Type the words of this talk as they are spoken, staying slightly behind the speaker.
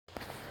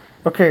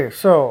Okay,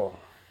 so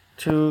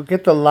to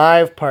get the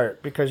live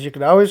part, because you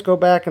can always go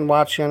back and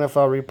watch the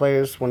NFL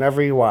replays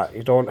whenever you want.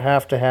 You don't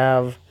have to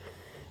have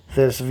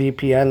this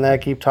VPN that I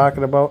keep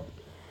talking about.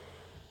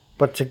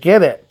 But to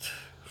get it,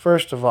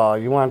 first of all,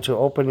 you want to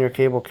open your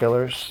cable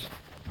killers,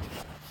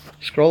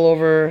 scroll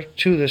over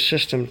to the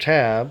system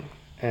tab,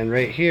 and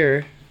right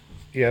here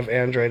you have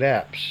Android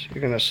apps.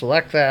 You're going to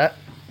select that.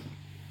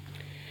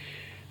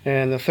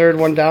 And the third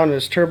one down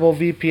is Turbo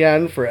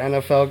VPN for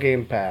NFL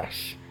Game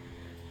Pass.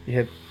 You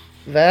hit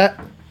that.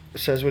 It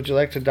says, would you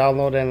like to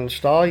download and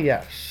install?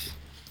 Yes.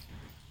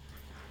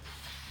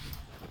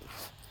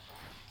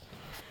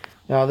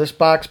 Now this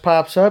box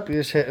pops up. You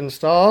just hit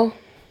install.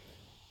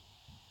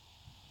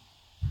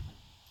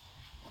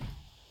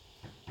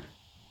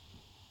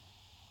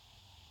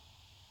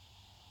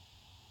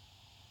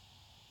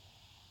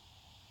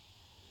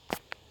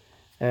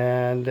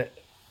 And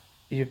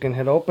you can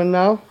hit open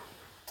now.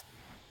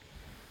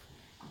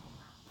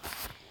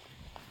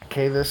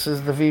 Okay, this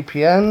is the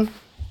VPN.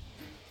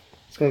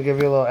 It's going to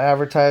give you a little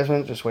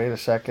advertisement. Just wait a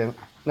second.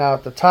 Now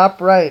at the top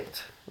right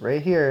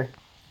here,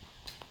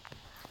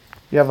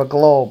 you have a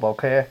globe,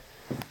 okay?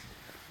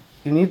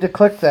 You need to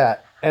click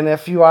that. And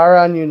if you are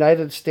on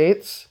United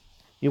States,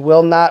 you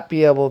will not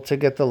be able to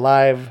get the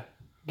live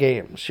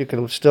games. You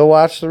can still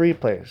watch the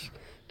replays.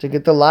 To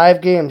get the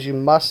live games, you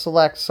must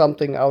select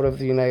something out of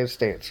the United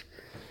States.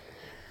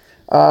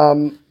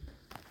 I'm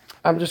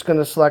just going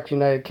to select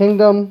United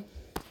Kingdom,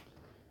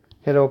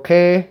 hit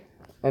OK,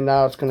 and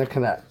now it's going to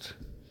connect.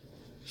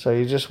 So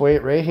you just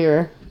wait right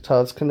here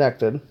until it's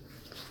connected.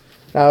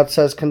 Now it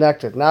says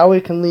connected. Now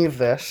we can leave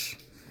this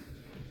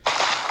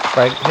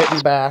by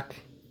hitting back.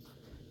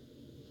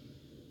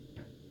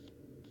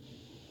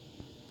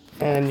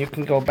 And you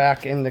can go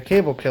back in the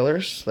cable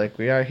killers like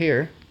we are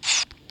here.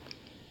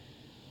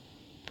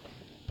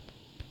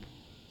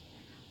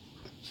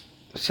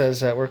 It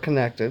says that we're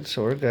connected,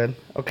 so we're good.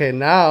 Okay,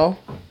 now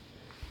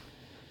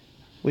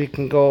we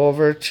can go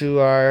over to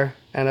our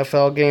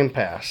NFL Game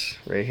Pass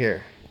right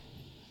here.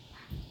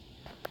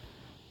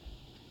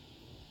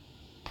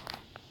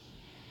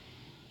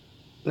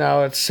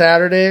 Now it's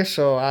Saturday,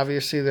 so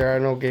obviously there are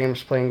no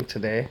games playing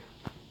today.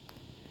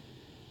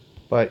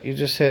 But you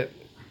just hit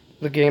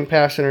the Game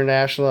Pass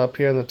International up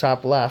here in the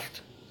top left,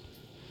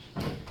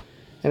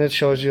 and it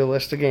shows you a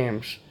list of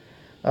games.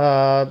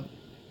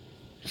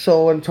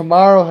 So when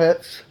tomorrow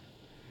hits,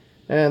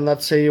 and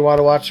let's say you want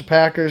to watch a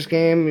Packers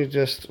game, you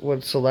just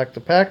would select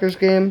the Packers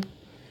game,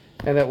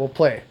 and it will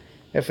play.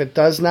 If it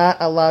does not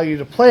allow you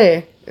to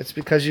play, it's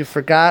because you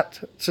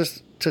forgot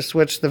to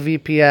switch the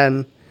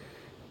VPN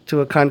to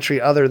a country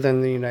other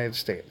than the United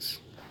States.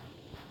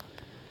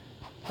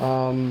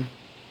 You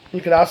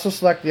could also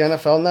select the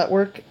NFL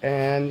Network,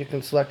 and you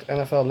can select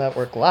NFL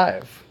Network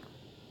Live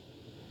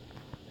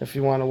if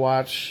you want to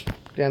watch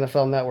the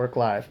NFL Network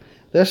Live.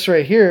 This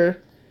right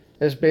here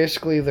is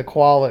basically the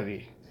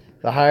quality.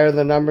 The higher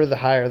the number, the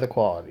higher the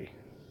quality.